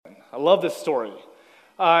I love this story.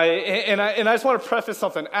 And I just want to preface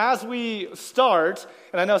something. As we start,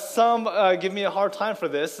 and I know some give me a hard time for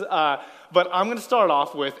this, but I'm going to start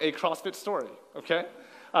off with a CrossFit story, okay?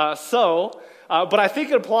 But I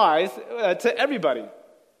think it applies to everybody.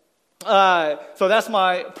 So that's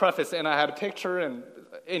my preface, and I had a picture, and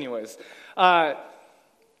anyways.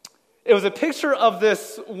 It was a picture of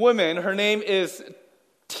this woman. Her name is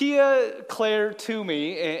Tia Claire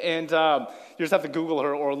Toomey, and you just have to Google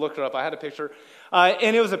her or look her up. I had a picture.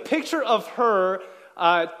 And it was a picture of her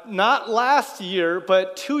not last year,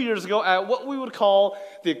 but 2 years ago at what we would call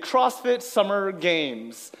the CrossFit Summer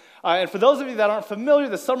Games. And for those of you that aren't familiar,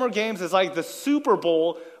 the Summer Games is like the Super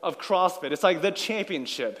Bowl of CrossFit. It's like the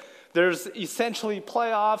championship. There's essentially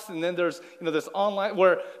playoffs, and then there's this online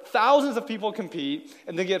where thousands of people compete,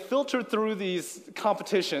 and they get filtered through these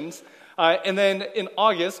competitions. And then in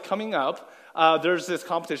August, coming up, there's this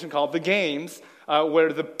competition called the Games,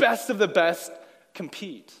 where the best of the best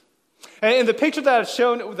compete. And the picture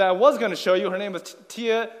that I was going to show you, her name was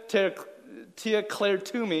Tia Claire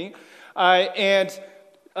Toomey, and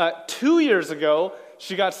 2 years ago,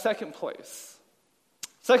 she got second place.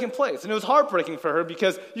 Second place. And it was heartbreaking for her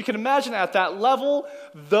because you can imagine at that level,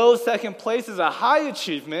 though second place is a high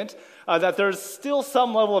achievement, that there's still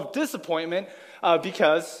some level of disappointment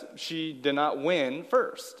because she did not win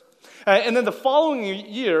first. And then the following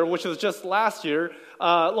year, which was just last year,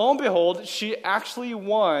 lo and behold, she actually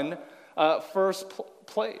won first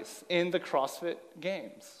place in the CrossFit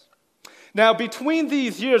Games. Now, between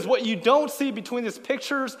these years, what you don't see between these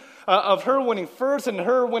pictures of her winning first and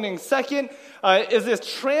her winning second is this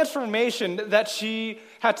transformation that she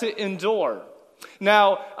had to endure.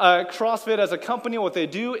 Now, CrossFit as a company, what they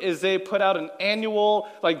do is they put out an annual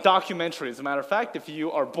documentary. As a matter of fact, if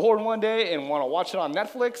you are bored one day and want to watch it on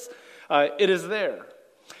Netflix, it is there.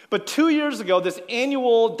 But 2 years ago, this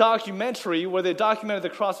annual documentary where they documented the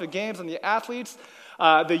CrossFit Games and the athletes,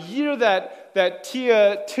 the year that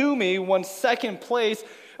Tia Toomey won second place,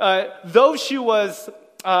 though she was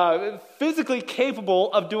physically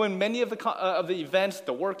capable of doing many of the events,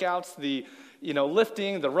 the workouts, the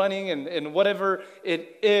lifting, the running, and whatever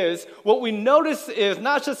it is, what we notice is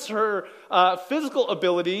not just her physical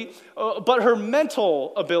ability, but her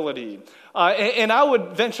mental ability. And I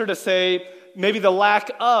would venture to say maybe the lack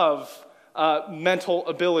of mental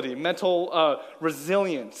ability, mental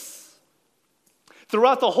resilience.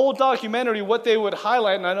 Throughout the whole documentary, what they would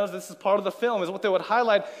highlight, and I know this is part of the film, is what they would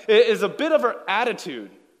highlight is a bit of her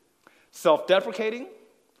attitude. Self-deprecating,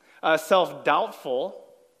 self-doubtful,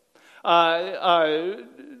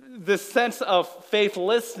 this sense of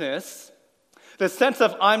faithlessness, the sense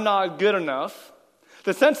of I'm not good enough,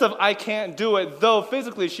 the sense of I can't do it, though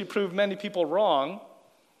physically she proved many people wrong.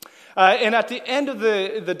 And at the end of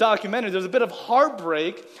the documentary, there's a bit of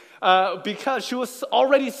heartbreak because she was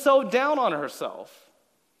already so down on herself.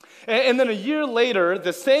 And then a year later,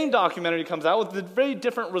 the same documentary comes out with a very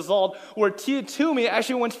different result where Tia Toomey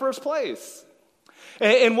actually wins first place.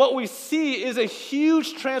 And what we see is a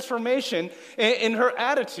huge transformation in her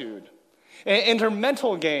attitude, in her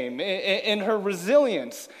mental game, in her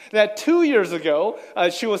resilience. That 2 years ago,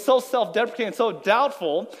 she was so self-deprecating, so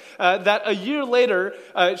doubtful, that a year later,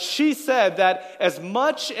 she said that as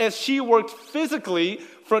much as she worked physically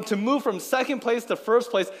to move from second place to first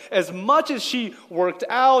place, as much as she worked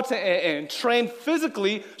out and trained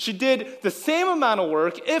physically, she did the same amount of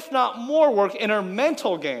work, if not more work, in her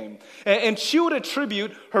mental game. And she would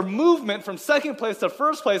attribute her movement from second place to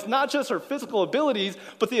first place, not just her physical abilities,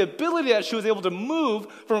 but the ability that she was able to move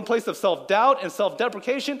from a place of self-doubt and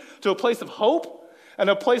self-deprecation to a place of hope and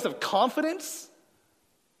a place of confidence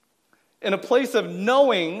and a place of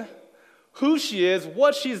knowing who she is,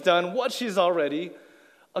 what she's done, what she's already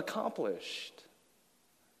accomplished.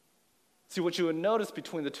 See, what you would notice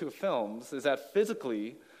between the two films is that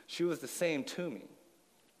physically, she was the same Toomey.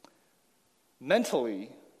 Mentally,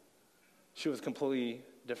 she was completely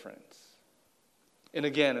different. And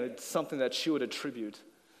again, it's something that she would attribute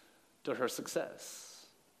to her success.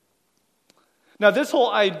 Now, this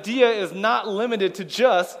whole idea is not limited to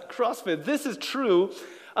just CrossFit. This is true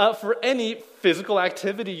for any physical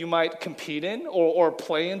activity you might compete in or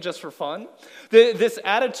play in just for fun. This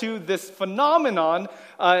attitude, this phenomenon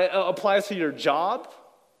applies to your job,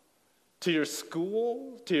 to your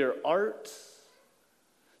school, to your art,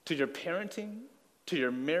 to your parenting, to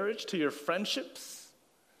your marriage, to your friendships,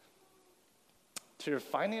 to your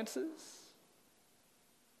finances.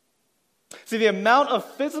 See, the amount of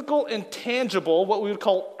physical and tangible, what we would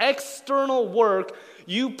call external work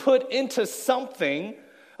you put into something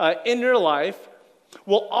in your life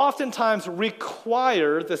will oftentimes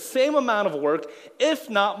require the same amount of work, if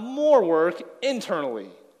not more work, internally.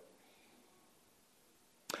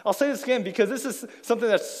 I'll say this again because this is something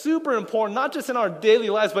that's super important, not just in our daily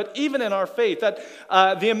lives, but even in our faith, that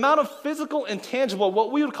the amount of physical and tangible,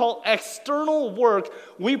 what we would call external work,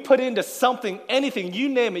 we put into something, anything, you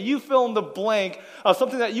name it, you fill in the blank of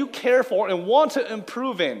something that you care for and want to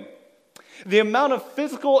improve in. The amount of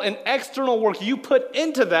physical and external work you put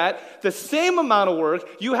into that, the same amount of work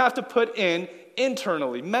you have to put in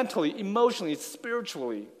internally, mentally, emotionally,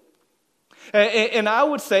 spiritually. And I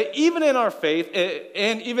would say, even in our faith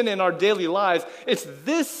and even in our daily lives, it's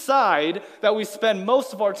this side that we spend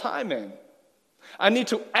most of our time in. I need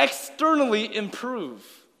to externally improve.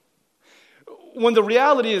 When the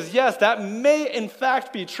reality is, yes, that may in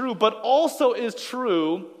fact be true, but also is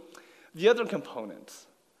true the other component.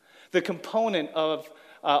 The component of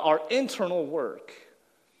our internal work,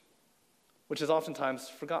 which is oftentimes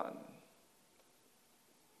forgotten.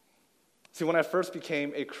 See, when I first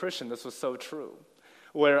became a Christian, this was so true,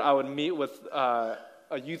 where I would meet with a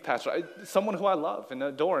youth pastor, someone who I love and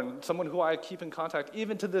adore, and someone who I keep in contact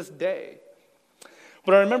even to this day.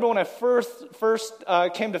 But I remember when I first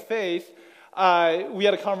came to faith, we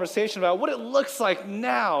had a conversation about what it looks like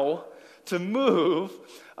now to move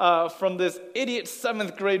from this idiot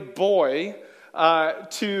 7th grade boy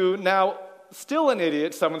to now still an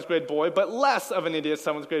idiot 7th grade boy, but less of an idiot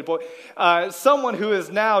 7th grade boy, someone who has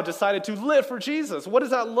now decided to live for Jesus. What does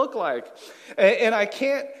that look like? And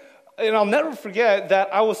I'll never forget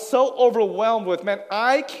that I was so overwhelmed with, man,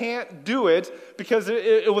 I can't do it, because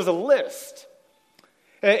it was a list.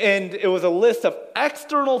 And it was a list of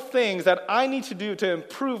external things that I need to do to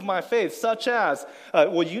improve my faith, such as,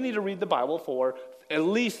 you need to read the Bible for at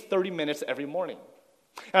least 30 minutes every morning.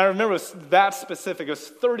 And I remember it was that specific. It was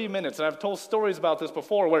 30 minutes. And I've told stories about this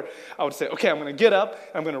before where I would say, okay, I'm going to get up,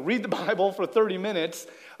 I'm going to read the Bible for 30 minutes,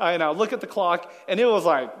 and I'll look at the clock, and it was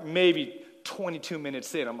like maybe 22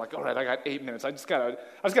 minutes in. I'm like, all right, I got 8 minutes. I just gotta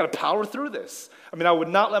power through this. I mean, I would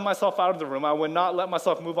not let myself out of the room. I would not let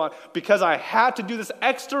myself move on because I had to do this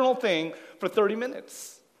external thing for 30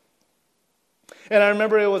 minutes. And I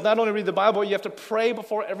remember it was not only read the Bible, you have to pray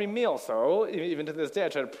before every meal. So even to this day, I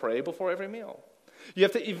try to pray before every meal. You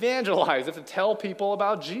have to evangelize. You have to tell people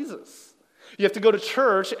about Jesus. You have to go to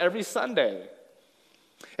church every Sunday.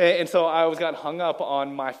 And so I always got hung up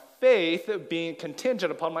on my faith being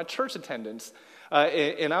contingent upon my church attendance.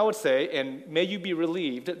 And I would say, and may you be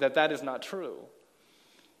relieved that that is not true.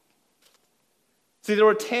 See, there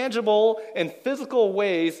were tangible and physical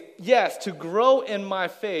ways, yes, to grow in my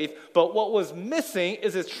faith, but what was missing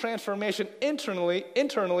is this transformation internally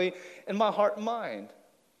in my heart and mind.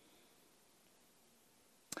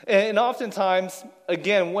 And oftentimes,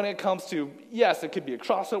 again, when it comes to, yes, it could be a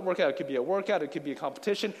CrossFit workout, it could be a workout, it could be a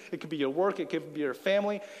competition, it could be your work, it could be your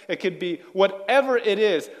family, it could be whatever it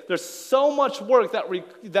is. There's so much work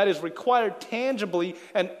that is required tangibly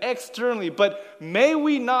and externally, but may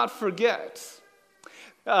we not forget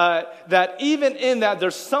that even in that,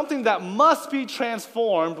 there's something that must be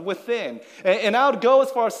transformed within. And I would go as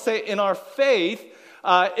far as to say in our faith,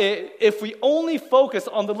 if we only focus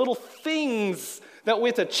on the little things that we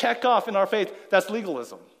have to check off in our faith, that's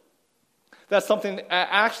legalism. That's something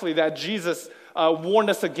actually that Jesus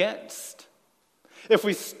warned us against. If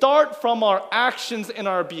we start from our actions and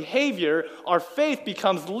our behavior, our faith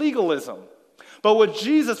becomes legalism. But what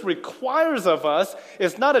Jesus requires of us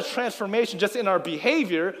is not a transformation just in our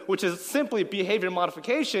behavior, which is simply behavior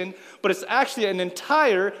modification, but it's actually an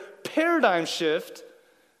entire paradigm shift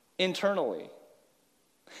internally.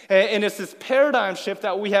 And it's this paradigm shift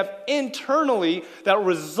that we have internally that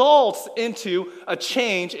results into a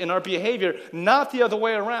change in our behavior, not the other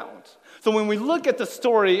way around. So when we look at the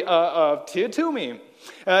story of Tia Toomey,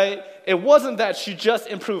 it wasn't that she just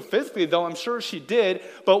improved physically, though I'm sure she did,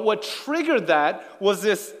 but what triggered that was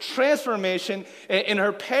this transformation in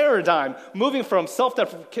her paradigm, moving from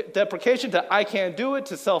self-deprecation to I can't do it,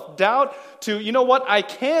 to self-doubt, to, you know what, I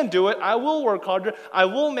can do it, I will work harder, I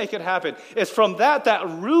will make it happen. It's from that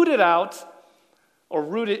rooted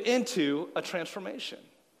into a transformation.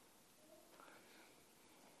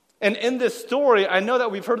 And in this story, I know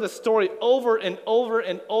that we've heard this story over and over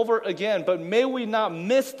and over again, but may we not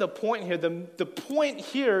miss the point here. The point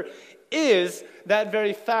here is that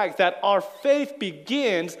very fact that our faith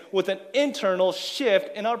begins with an internal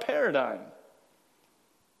shift in our paradigm.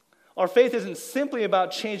 Our faith isn't simply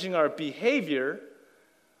about changing our behavior.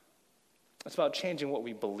 It's about changing what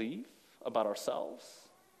we believe about ourselves,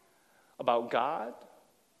 about God,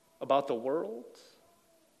 about the world.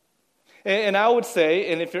 And I would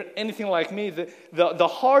say, and if you're anything like me, the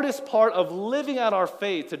hardest part of living out our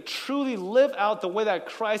faith, to truly live out the way that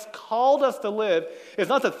Christ called us to live, is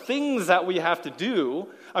not the things that we have to do.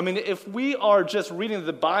 I mean, if we are just reading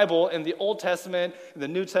the Bible in the Old Testament, in the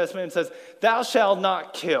New Testament, it says, thou shalt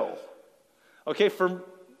not kill. Okay, for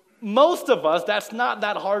most of us, that's not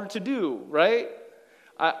that hard to do, right?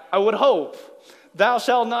 I would hope. Thou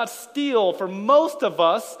shalt not steal. For most of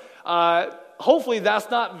us, hopefully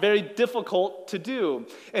that's not very difficult to do.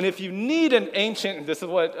 And if you need an ancient, this is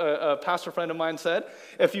what a pastor friend of mine said,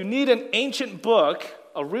 if you need an ancient book,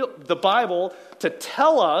 the Bible, to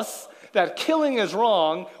tell us that killing is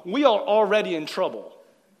wrong, we are already in trouble.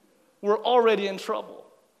 We're already in trouble.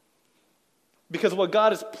 Because what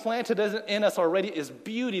God has planted in us already is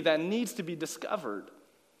beauty that needs to be discovered.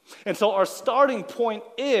 And so our starting point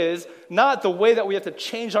is not the way that we have to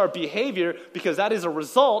change our behavior, because that is a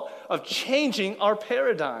result of changing our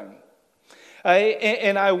paradigm.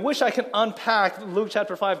 And I wish I could unpack Luke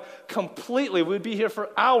chapter 5 completely. We'd be here for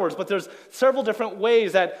hours, but there's several different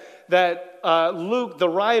ways that Luke, the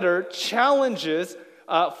writer, challenges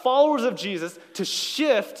followers of Jesus to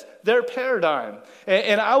shift their paradigm.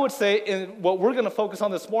 And I would say, what we're going to focus on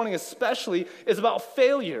this morning especially, is about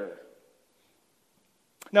failure.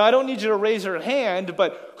 Now, I don't need you to raise your hand,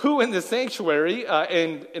 but who in the sanctuary,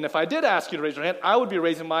 and if I did ask you to raise your hand, I would be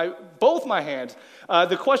raising both my hands.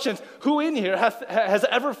 The question is, who in here has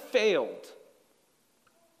ever failed?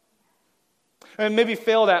 And maybe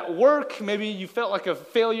failed at work, maybe you felt like a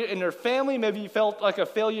failure in your family, maybe you felt like a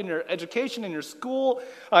failure in your education, in your school,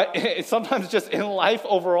 sometimes just in life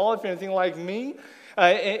overall, if you're anything like me.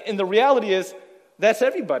 And the reality is, that's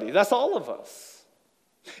everybody, that's all of us.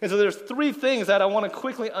 And so there's three things that I want to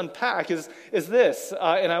quickly unpack is this,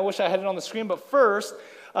 and I wish I had it on the screen, but first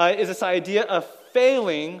is this idea of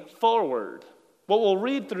failing forward. What we'll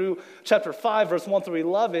read through chapter 5, verse 1 through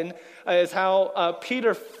 11, is how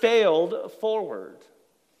Peter failed forward.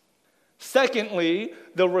 Secondly,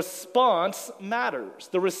 the response matters.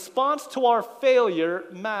 The response to our failure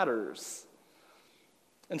matters.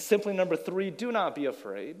 And simply number 3, do not be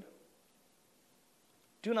afraid.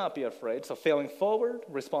 Do not be afraid. So failing forward,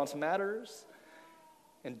 response matters,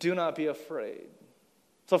 and do not be afraid.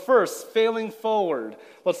 So first, failing forward.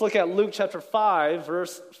 Let's look at Luke chapter 5,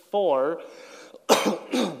 verse 4.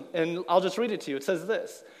 And I'll just read it to you. It says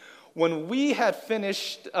this: when he had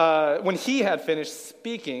finished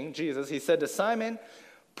speaking, Jesus, he said to Simon,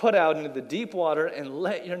 "Put out into the deep water and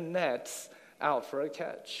let your nets out for a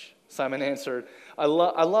catch." Simon answered. I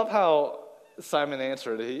love how Simon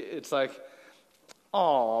answered. It's like,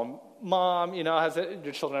 "Oh, Mom, has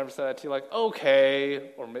your children ever said that to you?" Like,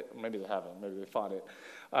 okay, or maybe they haven't. Maybe they fought it.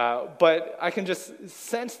 But I can just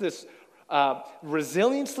sense this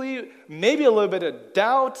resiliency, maybe a little bit of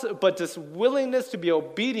doubt, but this willingness to be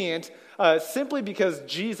obedient simply because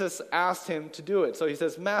Jesus asked him to do it. So he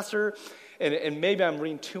says, "Master," and maybe I'm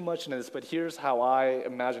reading too much into this, but here's how I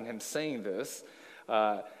imagine him saying this.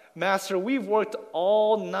 "Master, we've worked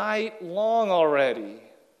all night long already.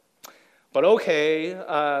 But okay,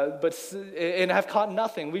 and have caught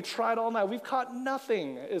nothing. We've tried all night. We've caught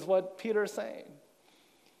nothing," is what Peter is saying.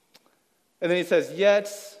 And then he says, "Yet,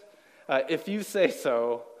 if you say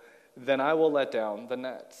so, then I will let down the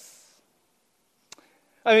nets."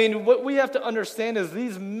 I mean, what we have to understand is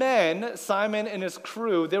these men, Simon and his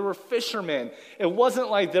crew, they were fishermen. It wasn't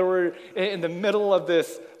like they were in the middle of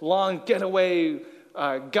this long getaway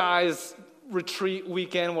guys retreat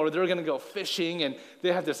weekend where they're going to go fishing, and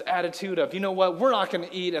they have this attitude of, you know what, we're not going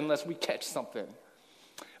to eat unless we catch something.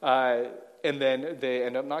 And then they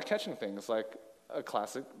end up not catching things, like a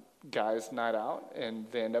classic guys' night out, and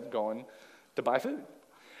they end up going to buy food.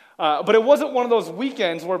 But it wasn't one of those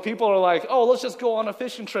weekends where people are like, oh, let's just go on a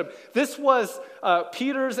fishing trip. This was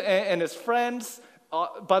Peter's and his friends.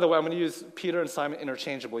 By the way, I'm going to use Peter and Simon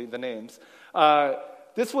interchangeably, the names.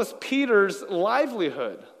 This was Peter's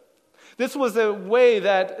livelihood. This was a way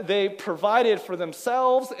that they provided for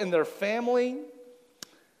themselves and their family.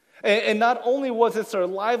 And not only was this their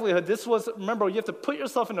livelihood, this was, remember, you have to put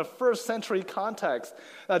yourself in a first century context.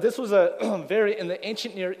 This was a in the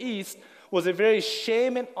ancient Near East, was a very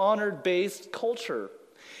shame and honor-based culture.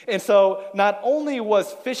 And so not only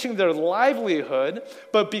was fishing their livelihood,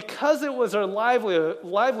 but because it was their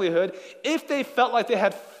livelihood, if they felt like they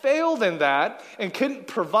had failed in that and couldn't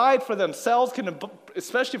provide for themselves, couldn't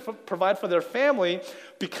especially provide for their family,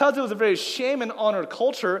 because it was a very shame and honor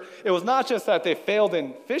culture, it was not just that they failed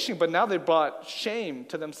in fishing, but now they brought shame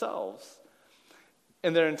to themselves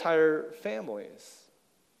and their entire families.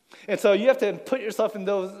 And so you have to put yourself in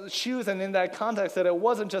those shoes and in that context that it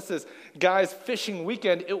wasn't just this guy's fishing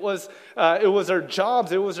weekend. It was their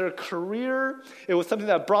jobs. It was their career. It was something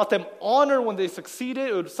that brought them honor when they succeeded.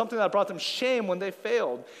 It was something that brought them shame when they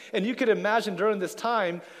failed. And you could imagine during this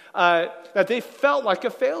time that they felt like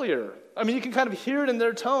a failure. I mean, you can kind of hear it in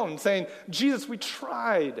their tone saying, Jesus, we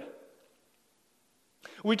tried.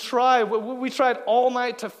 We tried all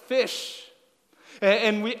night to fish.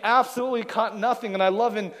 And we absolutely caught nothing. And I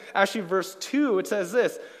love in actually verse 2, it says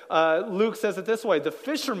this. Luke says it this way. The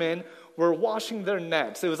fishermen were washing their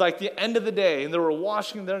nets. It was like the end of the day, and they were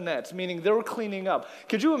washing their nets, meaning they were cleaning up.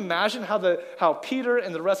 Could you imagine how Peter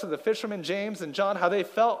and the rest of the fishermen, James and John, how they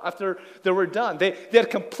felt after they were done? They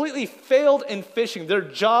had completely failed in fishing. Their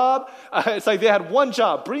job, it's like they had one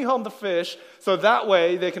job, bring home the fish, so that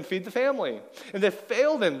way they can feed the family. And they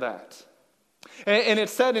failed in that. And it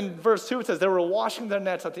said in verse 2, it says they were washing their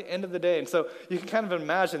nets at the end of the day. And so you can kind of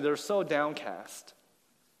imagine they're so downcast,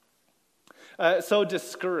 so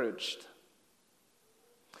discouraged,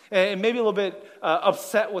 and maybe a little bit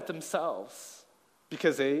upset with themselves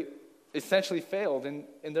because they essentially failed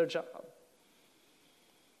in their job.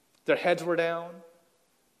 Their heads were down.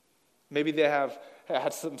 Maybe they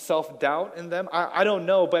had some self-doubt in them. I don't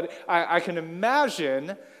know, but I can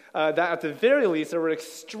imagine that at the very least, they were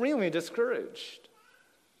extremely discouraged.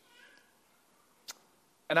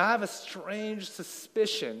 And I have a strange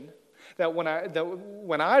suspicion that when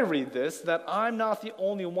I read this, that I'm not the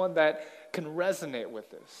only one that can resonate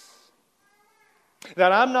with this.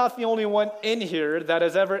 That I'm not the only one in here that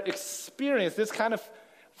has ever experienced this kind of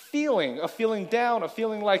feeling, a feeling down, a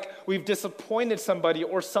feeling like we've disappointed somebody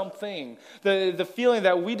or something. The feeling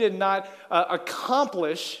that we did not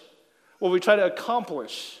accomplish what we try to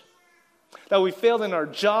accomplish. That we failed in our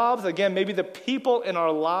jobs, again, maybe the people in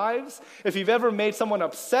our lives. If you've ever made someone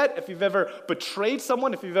upset, if you've ever betrayed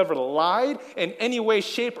someone, if you've ever lied in any way,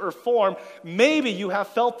 shape, or form, maybe you have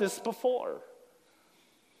felt this before.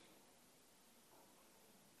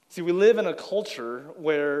 See, we live in a culture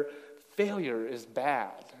where failure is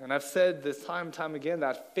bad. And I've said this time and time again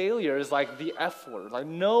that failure is like the F word. Like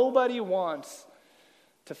nobody wants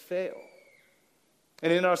to fail.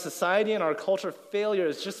 And in our society and our culture, failure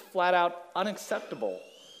is just flat out unacceptable.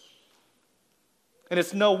 And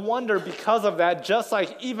it's no wonder because of that, just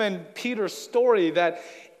like even Peter's story, that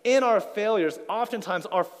in our failures, oftentimes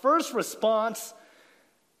our first response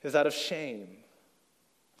is that of shame.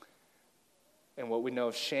 And what we know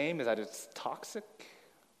of shame is that it's toxic.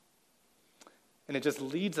 And it just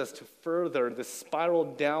leads us to further this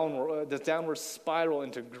downward spiral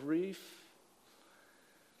into grief.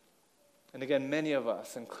 And again, many of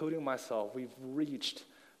us, including myself, we've reached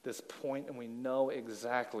this point and we know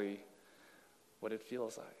exactly what it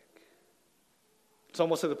feels like. It's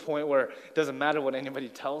almost to the point where it doesn't matter what anybody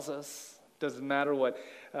tells us, it doesn't matter what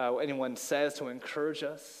anyone says to encourage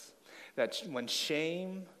us, that when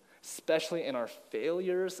shame, especially in our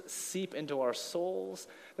failures, seep into our souls,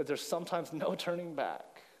 that there's sometimes no turning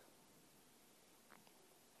back.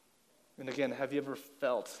 And again, have you ever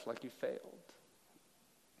felt like you failed?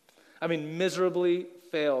 I mean, miserably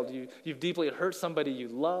failed. You've deeply hurt somebody you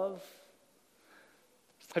love.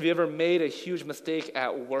 Have you ever made a huge mistake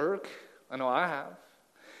at work? I know I have.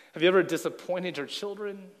 Have you ever disappointed your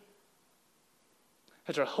children?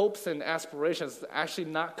 Has your hopes and aspirations actually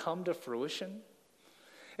not come to fruition?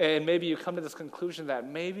 And maybe you come to this conclusion that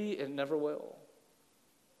maybe it never will.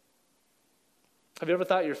 Have you ever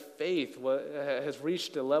thought your faith has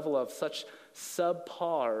reached a level of such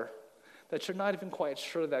subpar that you're not even quite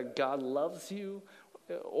sure that God loves you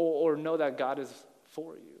or know that God is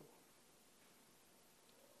for you?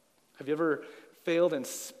 Have you ever failed in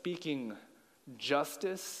speaking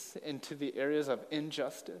justice into the areas of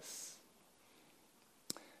injustice?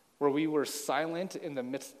 Where we were silent in the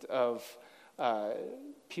midst of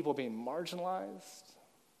people being marginalized,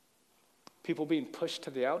 people being pushed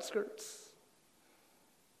to the outskirts.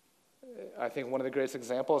 I think one of the greatest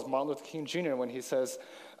examples is Martin Luther King Jr. when he says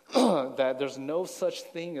that there's no such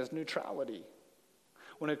thing as neutrality.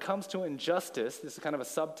 When it comes to injustice, this is kind of a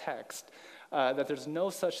subtext, that there's no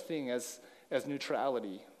such thing as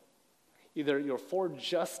neutrality. Either you're for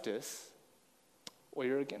justice or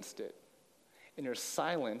you're against it. And your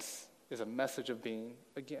silence is a message of being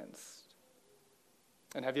against.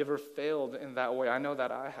 And have you ever failed in that way? I know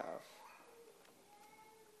that I have.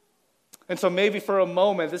 And so maybe for a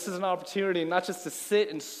moment, this is an opportunity not just to sit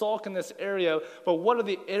and sulk in this area, but what are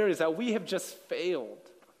the areas that we have just failed?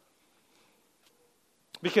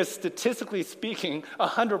 Because statistically speaking,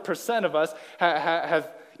 100% of us have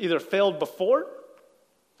either failed before,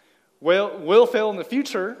 will fail in the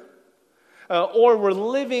future, or we're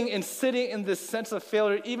living and sitting in this sense of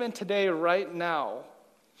failure even today, right now.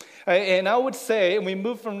 And I would say, and we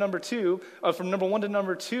move from number one to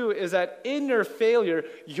number two, is that in your failure,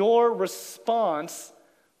 your response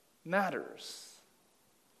matters.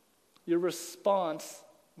 Your response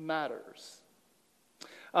matters.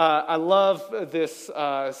 I love this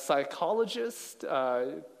psychologist,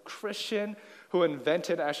 Christian, who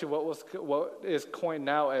invented actually what is coined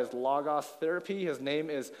now as Logos therapy. His name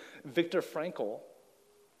is Viktor Frankl,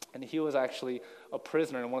 and he was actually a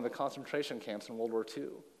prisoner in one of the concentration camps in World War II.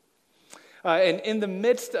 And in the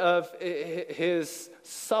midst of his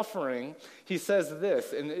suffering, he says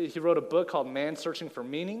this, and he wrote a book called Man Searching for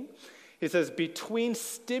Meaning. He says, between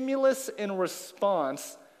stimulus and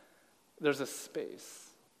response, there's a space.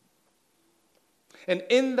 And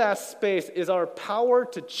in that space is our power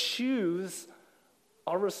to choose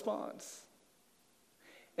our response.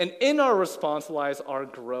 And in our response lies our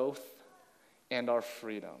growth and our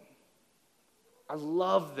freedom. I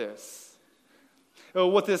love this.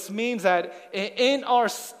 What this means that in our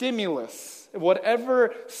stimulus,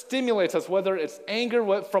 whatever stimulates us, whether it's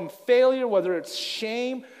anger from failure, whether it's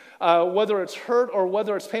shame, whether it's hurt or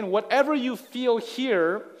whether it's pain, whatever you feel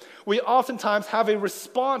here, we oftentimes have a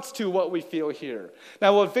response to what we feel here.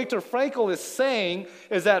 Now, what Viktor Frankl is saying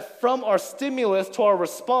is that from our stimulus to our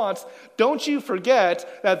response, don't you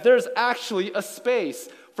forget that there's actually a space.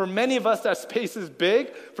 For many of us, that space is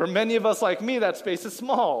big. For many of us like me, that space is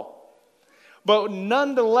small. But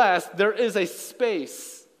nonetheless, there is a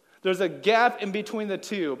space. There's a gap in between the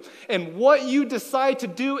two. And what you decide to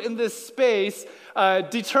do in this space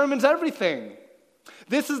determines everything.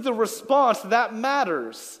 This is the response that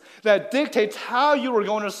matters, that dictates how you are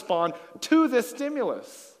going to respond to this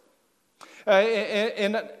stimulus.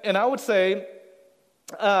 And I would say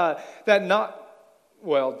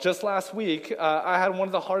just last week, I had one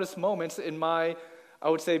of the hardest moments in my, I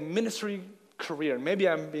would say, ministry career. Maybe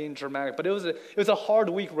I'm being dramatic, but it was a hard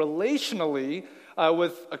week relationally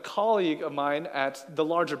with a colleague of mine at the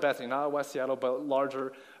larger Bethany, not West Seattle, but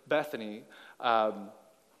larger Bethany.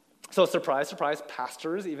 So surprise, surprise,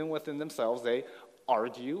 pastors, even within themselves, they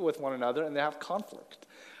argue with one another and they have conflict.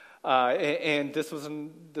 And this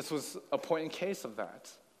was a point in case of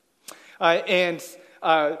that. And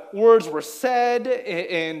words were said,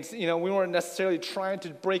 and we weren't necessarily trying to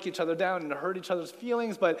break each other down and hurt each other's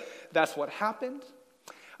feelings, but that's what happened.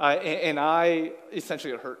 And I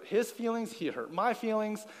essentially hurt his feelings, he hurt my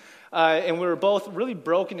feelings, and we were both really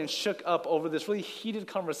broken and shook up over this really heated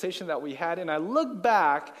conversation that we had. And I look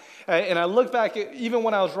back, even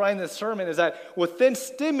when I was writing this sermon, is that within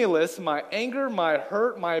stimulus, my anger, my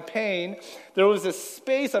hurt, my pain, there was this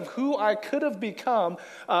space of who I could have become,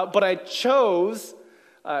 but I chose,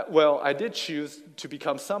 I did choose to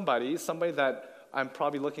become somebody that I'm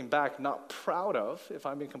probably looking back not proud of, if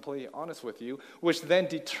I'm being completely honest with you, which then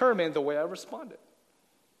determined the way I responded.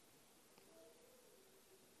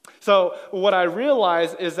 So what I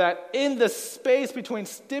realized is that in the space between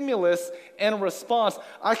stimulus and response,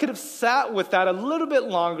 I could have sat with that a little bit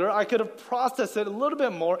longer. I could have processed it a little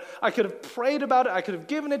bit more. I could have prayed about it. I could have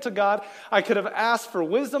given it to God. I could have asked for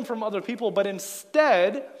wisdom from other people. But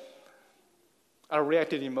instead, I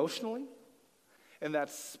reacted emotionally. And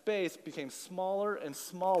that space became smaller and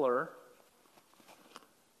smaller.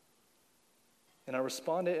 And I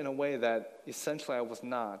responded in a way that essentially I was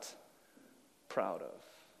not proud of.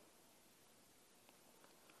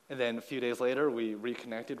 And then a few days later, we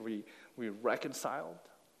reconnected, we reconciled,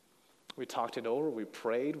 we talked it over, we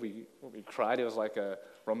prayed, we cried. It was like a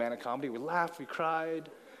romantic comedy. We laughed, we cried.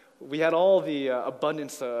 We had all the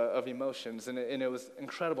abundance of emotions, and it was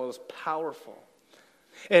incredible. It was powerful.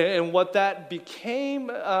 And what that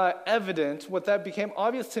became evident, what that became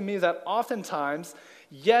obvious to me is that oftentimes,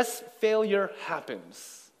 yes, failure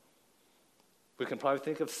happens. We can probably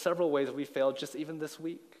think of several ways we failed just even this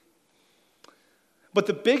week. But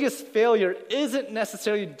the biggest failure isn't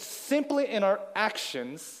necessarily simply in our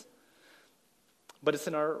actions, but it's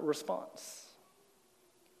in our response.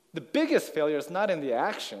 The biggest failure is not in the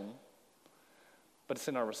action, but it's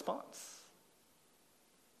in our response.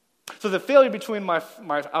 So the failure between my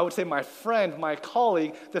friend, my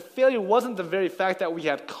colleague, the failure wasn't the very fact that we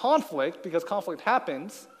had conflict, because conflict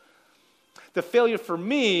happens. The failure for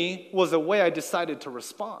me was the way I decided to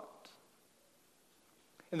respond.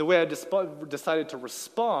 And the way I decided to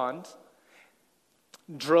respond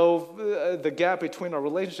drove the gap between our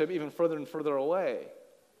relationship even further and further away.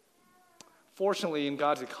 Fortunately, in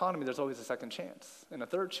God's economy, there's always a second chance, and a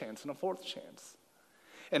third chance, and a fourth chance.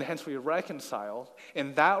 And hence we reconciled,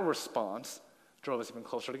 and that response drove us even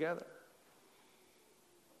closer together.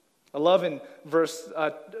 I love in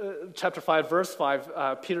chapter 5, verse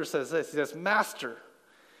 5, Peter says this. He says, Master,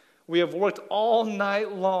 we have worked all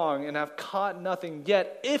night long and have caught nothing.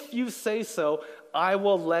 Yet, if you say so, I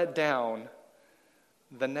will let down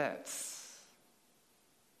the nets.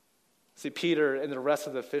 See, Peter and the rest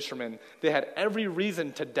of the fishermen, they had every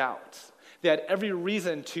reason to doubt. They had every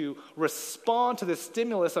reason to respond to the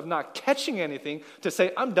stimulus of not catching anything, to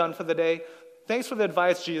say, I'm done for the day. Thanks for the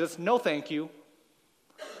advice, Jesus. No, thank you.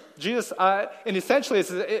 Jesus, and essentially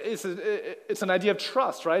it's an idea of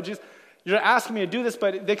trust, right? Jesus, you're asking me to do this,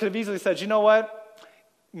 but they could have easily said, you know what?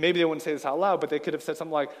 Maybe they wouldn't say this out loud, but they could have said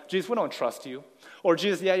something like, Jesus, we don't trust you. Or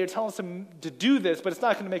Jesus, yeah, you're telling us to do this, but it's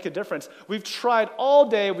not going to make a difference. We've tried all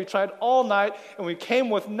day, we tried all night, and we came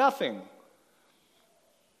with nothing.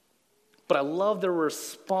 But I love their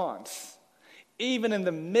response. Even in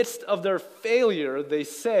the midst of their failure, they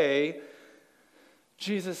say,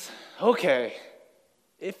 Jesus, okay,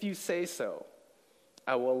 if you say so,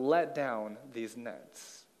 I will let down these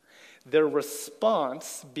nets. Their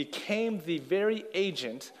response became the very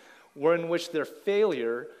agent in which their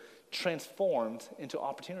failure transformed into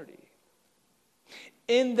opportunity.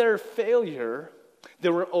 In their failure, they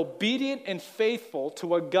were obedient and faithful to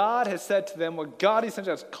what God has said to them, what God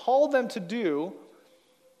essentially has called them to do,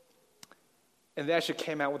 and they actually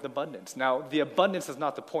came out with abundance. Now, the abundance is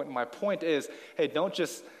not the point. My point is, hey, don't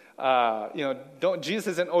just Jesus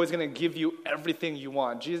isn't always going to give you everything you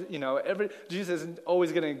want. Jesus isn't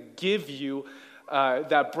always going to give you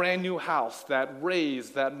that brand new house, that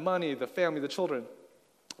raise, that money, the family, the children,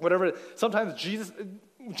 whatever. Sometimes Jesus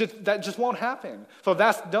that just won't happen. So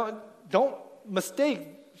don't mistake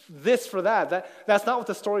this for that. That's not what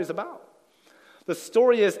the story is about. The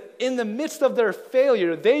story is, in the midst of their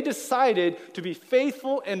failure, they decided to be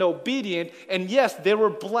faithful and obedient, and yes, they were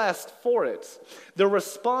blessed for it. Their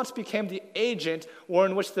response became the agent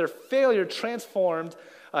in which their failure transformed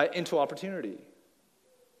into opportunity.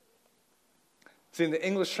 See, in the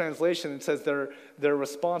English translation, it says their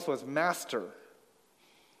response was master.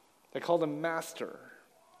 They called him master.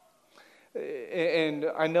 And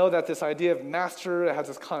I know that this idea of master has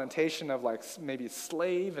this connotation of like maybe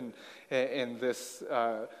slave and this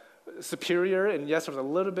superior. And yes, there's a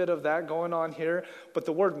little bit of that going on here. But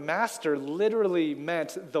the word master literally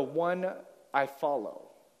meant the one I follow,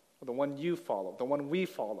 or the one you follow, the one we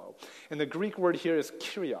follow. And the Greek word here is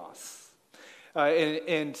kyrios.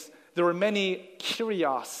 And there were many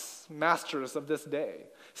kyrios masters of this day.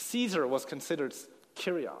 Caesar was considered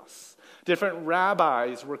kyrios. Different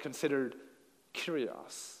rabbis were considered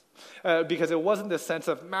kyrios. Because it wasn't the sense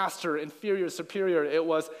of master, inferior, superior. It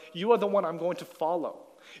was, you are the one I'm going to follow.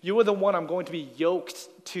 You are the one I'm going to be yoked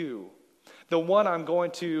to. The one I'm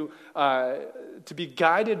going to be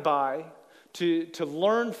guided by, to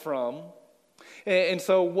learn from. And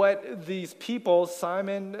so what these people,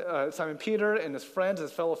 Simon Peter and his friends,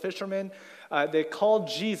 his fellow fishermen, they called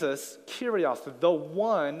Jesus Kyrios, the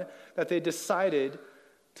one that they decided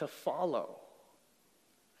to follow.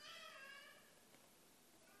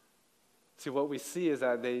 See, what we see is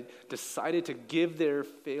that they decided to give their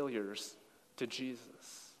failures to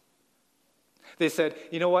Jesus. They said,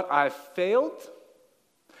 you know what, I failed,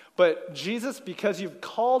 but Jesus, because you've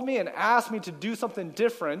called me and asked me to do something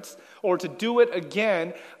different or to do it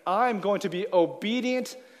again, I'm going to be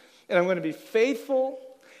obedient and I'm going to be faithful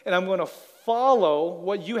and I'm going to follow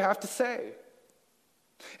what you have to say.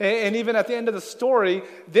 And even at the end of the story,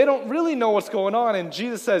 they don't really know what's going on. And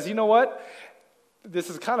Jesus says, you know what?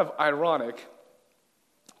 This is kind of ironic.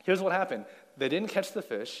 Here's what happened. They didn't catch the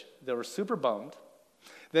fish. They were super bummed.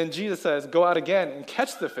 Then Jesus says, go out again and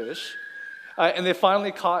catch the fish. And they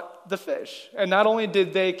finally caught the fish. And not only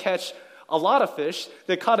did they catch a lot of fish,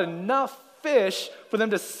 they caught enough fish for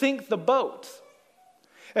them to sink the boat.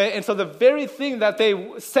 And so the very thing that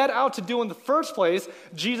they set out to do in the first place,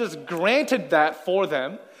 Jesus granted that for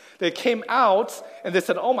them. They came out and they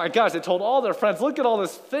said, oh my gosh, they told all their friends, look at all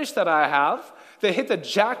this fish that I have. They hit the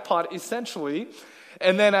jackpot essentially.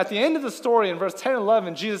 And then at the end of the story in verse 10 and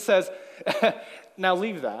 11, Jesus says, now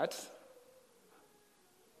leave that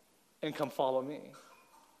and come follow me.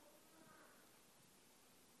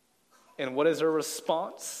 And what is their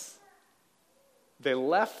response? They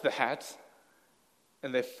left that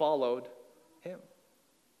and they followed him.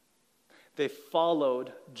 They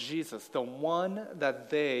followed Jesus, the one that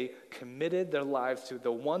they committed their lives to,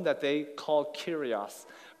 the one that they called Kyrios,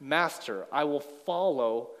 Master, I will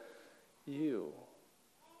follow you.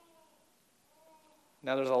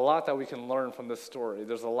 Now, there's a lot that we can learn from this story.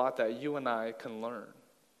 There's a lot that you and I can learn.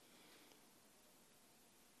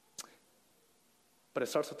 But it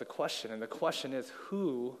starts with the question, and the question is,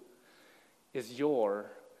 who is your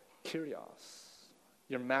Kyrios,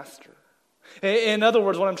 your master. In other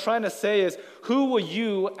words, what I'm trying to say is, who will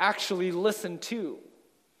you actually listen to?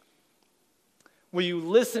 Will you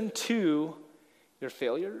listen to your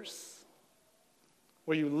failures?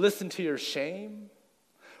 Will you listen to your shame?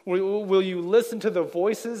 Will you listen to the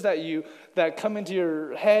voices that come into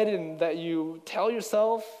your head and that you tell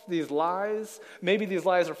yourself, these lies? Maybe these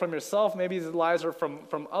lies are from yourself. Maybe these lies are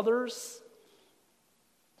from others.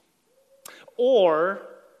 Or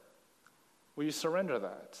will you surrender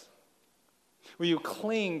that? Will you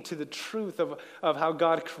cling to the truth of how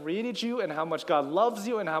God created you and how much God loves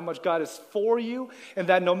you and how much God is for you, and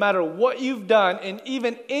that no matter what you've done, and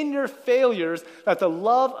even in your failures, that the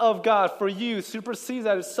love of God for you supersedes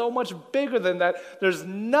that, is so much bigger than that. There's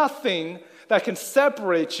nothing that can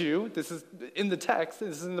separate you. This is in the text.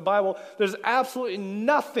 This is in the Bible. There's absolutely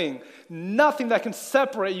nothing that can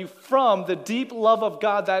separate you from the deep love of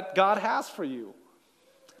God that God has for you.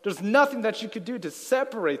 There's nothing that you could do to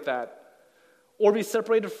separate that or be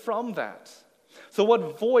separated from that. So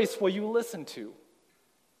what voice will you listen to?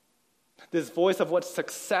 This voice of what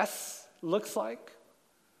success looks like?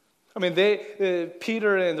 I mean,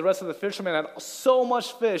 Peter and the rest of the fishermen had so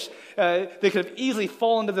much fish, they could have easily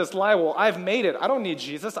fallen into this lie. Well, I've made it. I don't need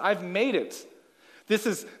Jesus. I've made it. This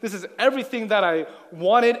is everything that I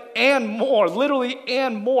wanted and more, literally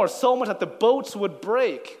and more, so much that the boats would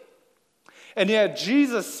break. And yet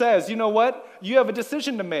Jesus says, you know what? You have a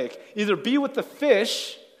decision to make. Either be with the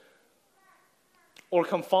fish or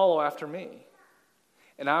come follow after me.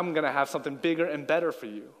 And I'm going to have something bigger and better for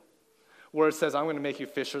you. Where it says, I'm going to make you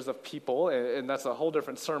fishers of people, and that's a whole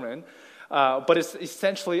different sermon. But it's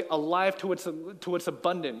essentially a life to its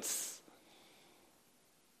abundance.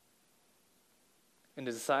 And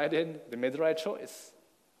they decided, they made the right choice.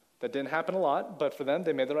 That didn't happen a lot, but for them,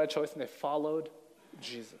 they made the right choice, and they followed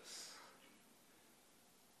Jesus.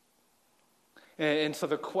 And so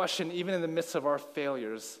the question, even in the midst of our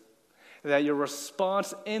failures, that your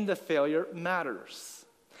response in the failure matters.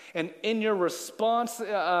 And in your response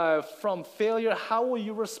from failure, how will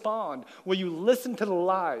you respond? Will you listen to the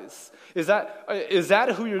lies? Is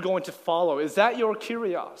that who you're going to follow? Is that your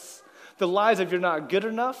Kyrios? The lies of you're not good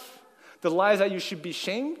enough? The lies that you should be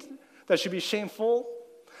shamed? That should be shameful?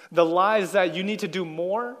 The lies that you need to do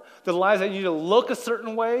more? The lies that you need to look a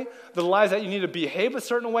certain way? The lies that you need to behave a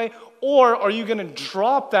certain way? Or are you going to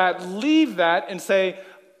drop that, leave that, and say,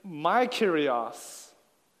 my Kyrios,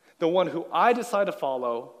 the one who I decide to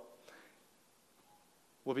follow,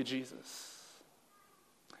 will be Jesus.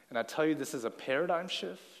 And I tell you, this is a paradigm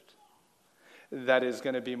shift that is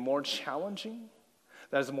going to be more challenging,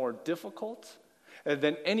 that is more difficult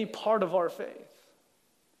than any part of our faith.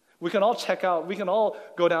 We can all check out, we can all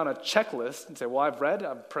go down a checklist and say, well, I've read,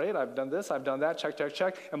 I've prayed, I've done this, I've done that, check, check,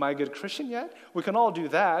 check. Am I a good Christian yet? We can all do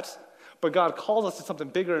that, but God calls us to something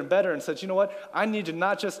bigger and better and says, you know what? I need you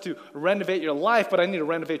not just to renovate your life, but I need to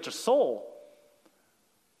renovate your soul.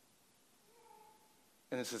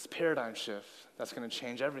 And it's this paradigm shift that's going to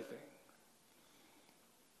change everything.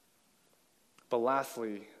 But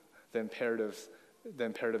lastly, the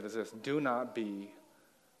imperative is this: do not be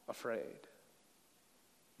afraid.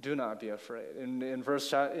 Do not be afraid. In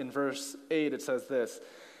verse 8, it says this: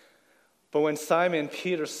 but when Simon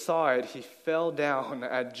Peter saw it, he fell down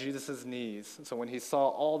at Jesus' knees. So when he saw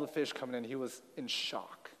all the fish coming in, he was in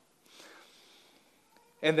shock.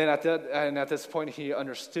 And then at this point, he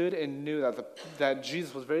understood and knew that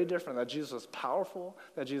Jesus was very different, that Jesus was powerful,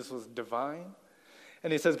 that Jesus was divine.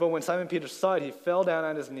 And he says, but when Simon Peter saw it, he fell down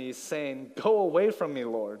at his knees, saying, go away from me,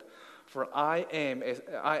 Lord, for I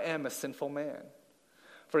am a sinful man.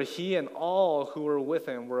 For he and all who were with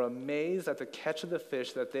him were amazed at the catch of the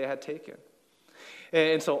fish that they had taken.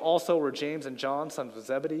 And so also were James and John, sons of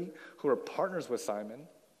Zebedee, who were partners with Simon.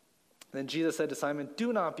 Then Jesus said to Simon,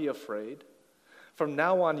 do not be afraid. From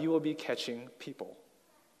now on you will be catching people.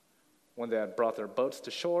 When they had brought their boats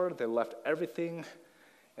to shore, they left everything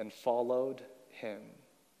and followed him.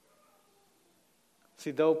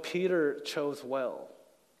 See, though Peter chose well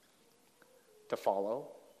to follow,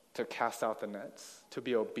 to cast out the nets, to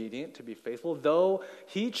be obedient, to be faithful, though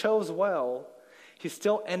he chose well, he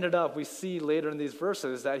still ended up, we see later in these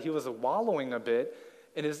verses, that he was wallowing a bit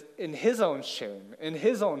in his own shame, in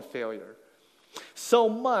his own failure. So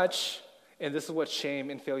much, and this is what shame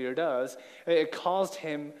and failure does, it caused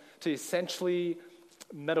him to essentially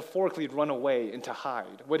metaphorically run away and to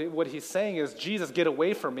hide. What he's saying is, Jesus, get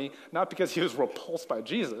away from me, not because he was repulsed by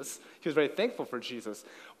Jesus. He was very thankful for Jesus.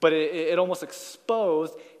 But it almost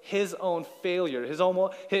exposed his own failure,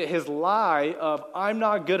 his lie of, I'm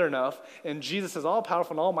not good enough, and Jesus is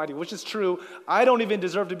all-powerful and almighty, which is true. I don't even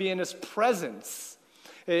deserve to be in his presence.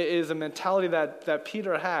 It is a mentality that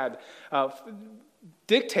Peter had,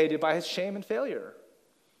 dictated by his shame and failure.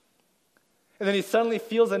 And then he suddenly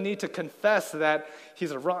feels a need to confess that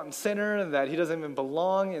he's a rotten sinner and that he doesn't even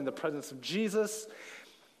belong in the presence of Jesus.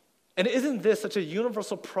 And isn't this such a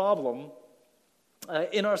universal problem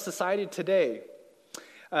in our society today?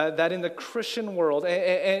 That in the Christian world,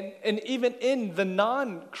 and even in the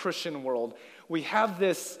non-Christian world, we have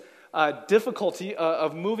this difficulty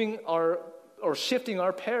of moving or shifting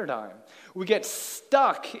our paradigm. We get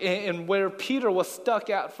stuck in where Peter was stuck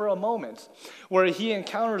at for a moment, where he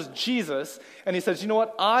encounters Jesus and he says, you know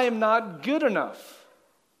what, I am not good enough.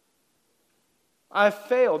 I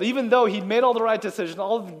failed. Even though he'd made all the right decisions,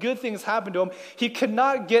 all the good things happened to him, he could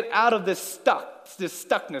not get out of this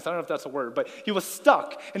stuckness. I don't know if that's a word, but he was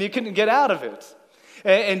stuck and he couldn't get out of it.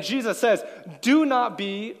 And Jesus says, do not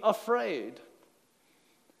be afraid.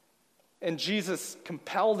 And Jesus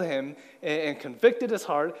compelled him and convicted his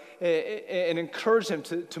heart and encouraged him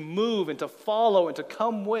to move and to follow and to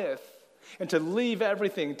come with and to leave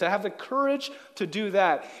everything, to have the courage to do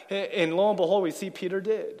that. And lo and behold, we see Peter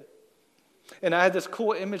did. And I had this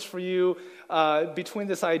cool image for you between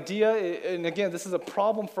this idea, and again, this is a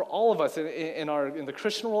problem for all of us in the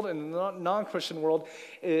Christian world and the non-Christian world,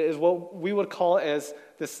 is what we would call as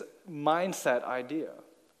this mindset idea.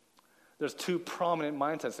 There's two prominent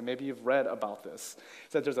mindsets, and maybe you've read about this.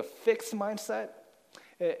 It's that there's a fixed mindset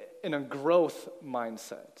and a growth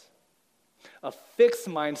mindset. A fixed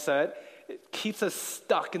mindset keeps us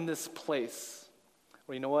stuck in this place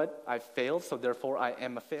where, you know what, I failed, so therefore I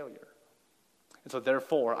am a failure. And so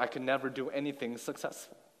therefore I can never do anything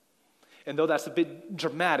successful. And though that's a bit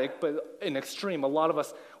dramatic, but in extreme, a lot of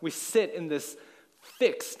us, we sit in this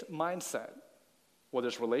fixed mindset, whether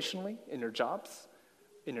it's relationally, in your jobs,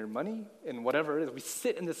 in your money, in whatever it is. We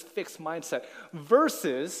sit in this fixed mindset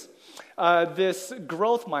versus this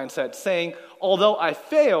growth mindset saying, although I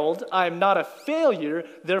failed, I'm not a failure,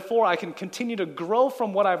 therefore I can continue to grow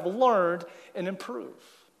from what I've learned and improve.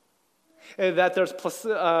 And that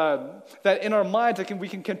that in our minds we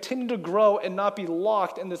can continue to grow and not be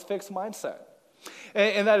locked in this fixed mindset.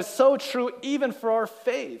 And that is so true even for our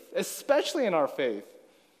faith, especially in our faith.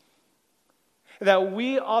 That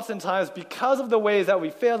we oftentimes, because of the ways that we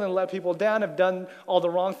failed and let people down, have done all the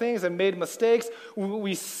wrong things and made mistakes,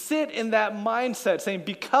 we sit in that mindset saying,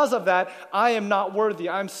 because of that, I am not worthy.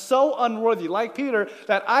 I'm so unworthy, like Peter,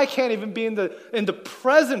 that I can't even be in the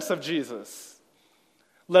presence of Jesus,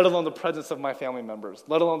 let alone the presence of my family members,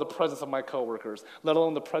 let alone the presence of my coworkers, let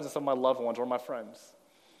alone the presence of my loved ones or my friends.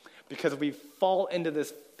 Because we fall into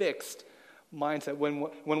this fixed mindset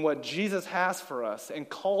when what Jesus has for us and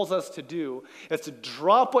calls us to do is to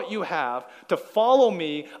drop what you have, to follow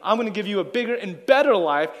me. I'm going to give you a bigger and better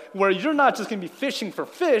life where you're not just going to be fishing for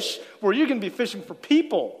fish, where you're going to be fishing for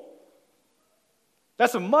people.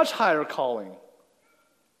 That's a much higher calling.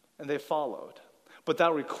 And they followed. But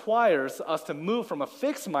that requires us to move from a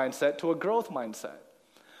fixed mindset to a growth mindset.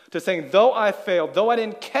 To saying, though I failed, though I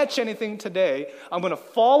didn't catch anything today, I'm going to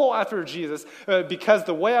follow after Jesus because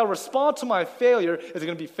the way I respond to my failure is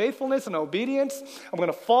going to be faithfulness and obedience. I'm going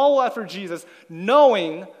to follow after Jesus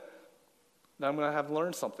knowing that I'm going to have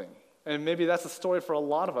learned something. And maybe that's a story for a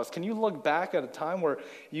lot of us. Can you look back at a time where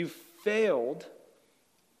you failed,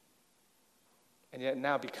 and yet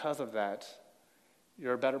now because of that,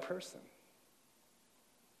 you're a better person?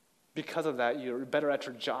 Because of that, you're better at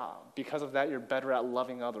your job. Because of that, you're better at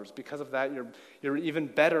loving others. Because of that, you're even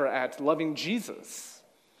better at loving Jesus.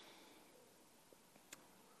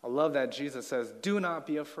 I love that Jesus says, do not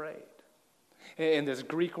be afraid. And this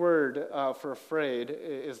Greek word for afraid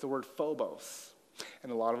is the word phobos. And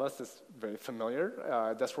a lot of us, it's very familiar.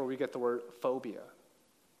 That's where we get the word phobia.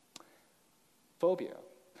 Phobia.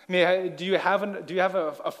 I mean, do you have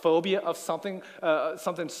a phobia of something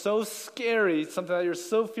so scary, something that you're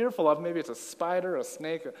so fearful of? Maybe it's a spider, a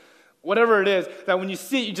snake, whatever it is, that when you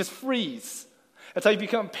see it, you just freeze. That's how you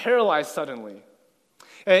become paralyzed suddenly.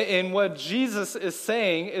 And what Jesus is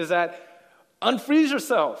saying is that unfreeze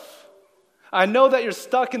yourself. I know that you're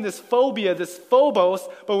stuck in this phobia, this phobos,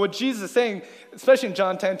 but what Jesus is saying, especially in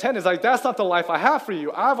John 10:10, is like, that's not the life I have for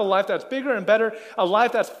you. I have a life that's bigger and better, a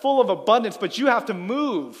life that's full of abundance, but you have to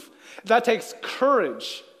move. That takes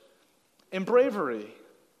courage and bravery.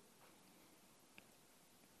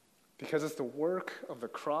 Because it's the work of the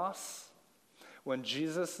cross. When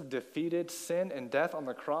Jesus defeated sin and death on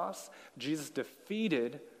the cross, Jesus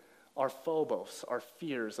defeated our phobos, our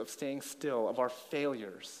fears of staying still, of our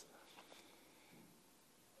failures.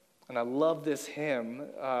 And I love this hymn,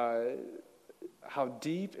 how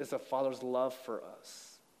deep is the Father's love for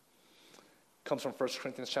us. It comes from 1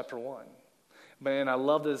 Corinthians chapter 1. And I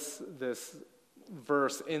love this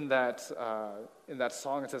verse in that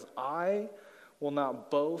song. It says, "I will not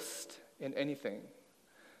boast in anything,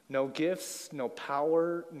 no gifts, no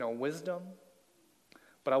power, no wisdom,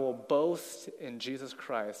 but I will boast in Jesus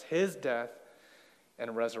Christ, his death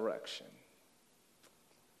and resurrection."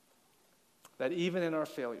 That even in our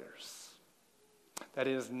failures, that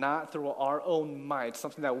it is not through our own might,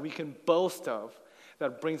 something that we can boast of,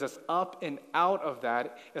 that brings us up and out of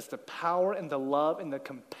that. It's the power and the love and the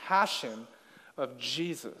compassion of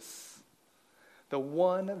Jesus, the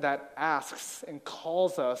one that asks and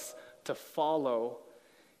calls us to follow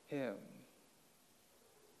him.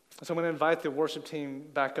 So I'm going to invite the worship team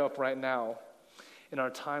back up right now in our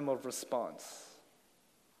time of response.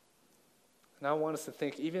 And I want us to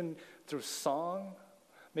think, even through song,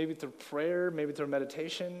 maybe through prayer, maybe through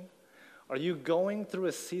meditation, are you going through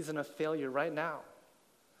a season of failure right now?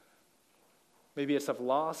 Maybe it's of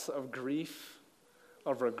loss, of grief,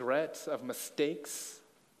 of regret, of mistakes.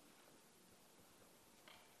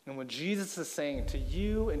 And what Jesus is saying to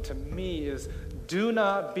you and to me is, do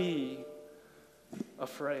not be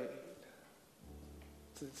afraid.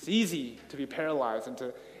 It's easy to be paralyzed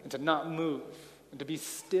and to not move and to be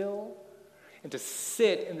still and to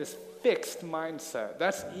sit in this fixed mindset.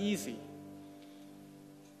 That's easy.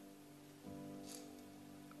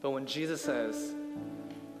 But when Jesus says,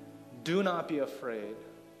 do not be afraid,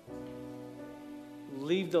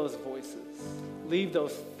 leave those voices, leave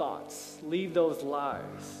those thoughts, leave those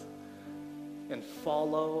lies, and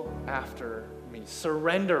follow after me.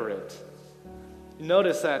 Surrender it.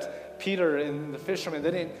 Notice that Peter and the fishermen,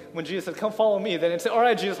 when Jesus said, come follow me, they didn't say, all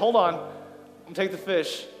right, Jesus, hold on. I'm going to take the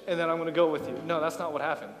fish, and then I'm going to go with you. No, that's not what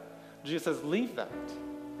happened. Jesus says, leave that.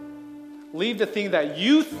 Leave the thing that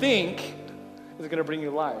you think is going to bring you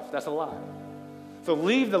life. That's a lie. So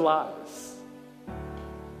leave the lies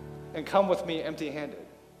and come with me empty-handed.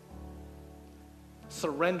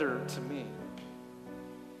 Surrender to me,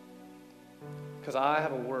 because I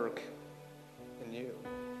have a work in you.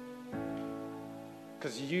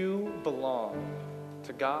 Because you belong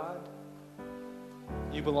to God.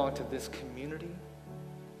 You belong to this community.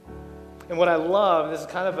 And what I love, and this is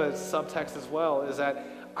kind of a subtext as well, is that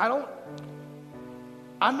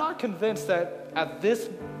I'm not convinced that at this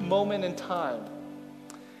moment in time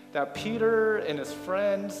that Peter and his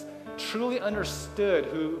friends truly understood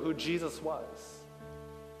who Jesus was.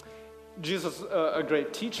 Jesus was a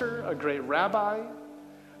great teacher, a great rabbi.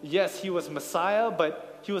 Yes, he was Messiah,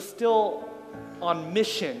 but he was still on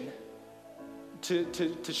mission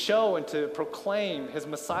to show and to proclaim his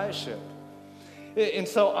messiahship. And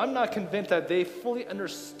so I'm not convinced that they fully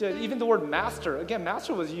understood. Even the word master, again,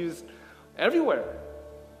 master was used everywhere,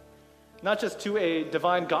 not just to a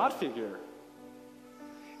divine God figure.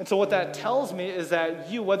 And so what that tells me is that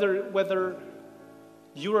you, whether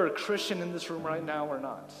you are a Christian in this room right now or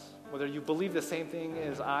not, whether you believe the same thing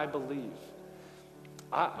as I believe,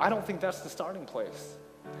 I don't think that's the starting place.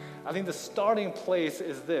 I think the starting place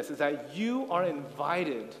is this, is that you are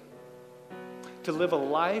invited to live a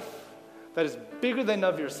life that is bigger than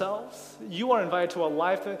of yourselves. You are invited to a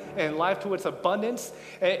life and life to its abundance.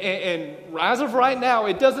 And as of right now,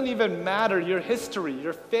 it doesn't even matter your history,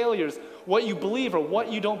 your failures, what you believe or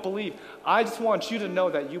what you don't believe. I just want you to know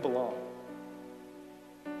that you belong.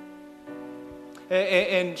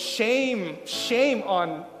 And shame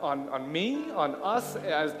on me, on us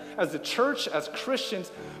as the church, as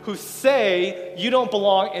Christians who say you don't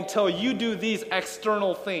belong until you do these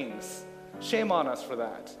external things. Shame on us for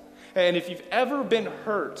that. And if you've ever been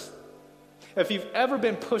hurt, if you've ever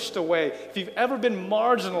been pushed away, if you've ever been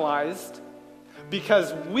marginalized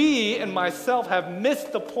because we and myself have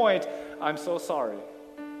missed the point, I'm so sorry.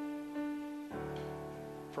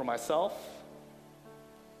 For myself,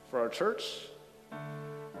 for our church,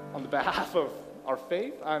 on the behalf of our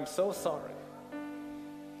faith, I'm so sorry.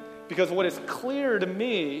 Because what is clear to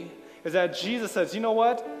me is that Jesus says, you know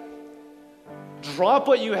what? Drop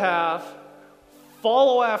what you have,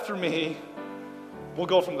 follow after me, we'll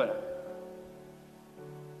go from there.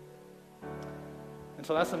 And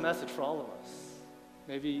so that's a message for all of us.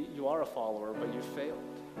 Maybe you are a follower, but you failed.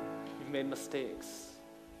 You've made mistakes.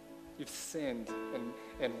 You've sinned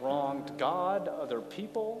and wronged God, other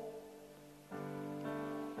people.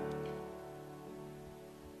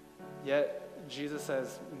 Yet, Jesus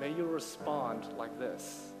says, may you respond like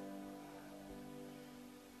this.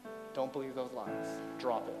 Don't believe those lies.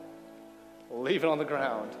 Drop it. Leave it on the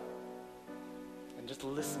ground. And just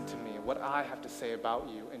listen to me, what I have to say about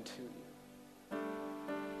you and to you.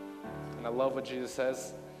 And I love what Jesus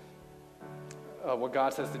says, what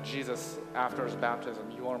God says to Jesus after his baptism.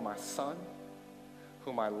 You are my son,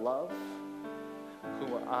 whom I love.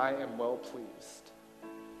 whom I am well pleased.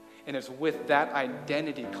 And it's with that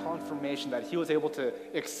identity, confirmation, that he was able to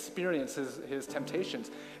experience his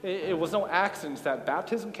temptations. It was no accident that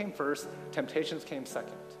baptism came first, temptations came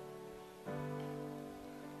second.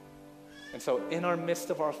 And so in our midst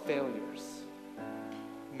of our failures,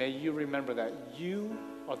 may you remember that you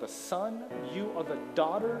are the son, you are the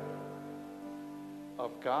daughter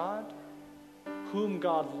of God, whom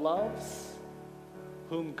God loves,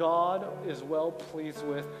 whom God is well pleased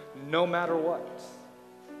with, no matter what.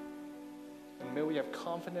 And may we have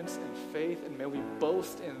confidence and faith, and may we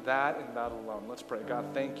boast in that alone. Let's pray. God,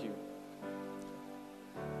 thank you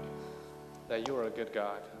that you are a good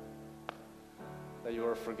God, that you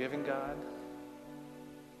are a forgiving God,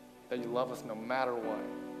 that you love us no matter what.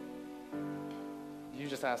 You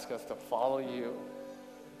just ask us to follow you.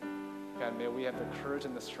 God, may we have the courage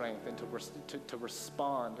and the strength and to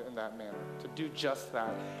respond in that manner, to do just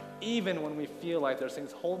that, even when we feel like there's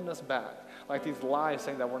things holding us back, like these lies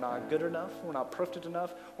saying that we're not good enough, we're not perfect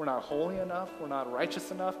enough, we're not holy enough, we're not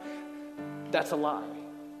righteous enough. That's a lie.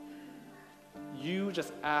 You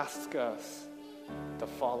just ask us to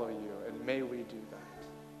follow you, and may we do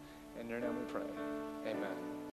that. In your name we pray. Amen.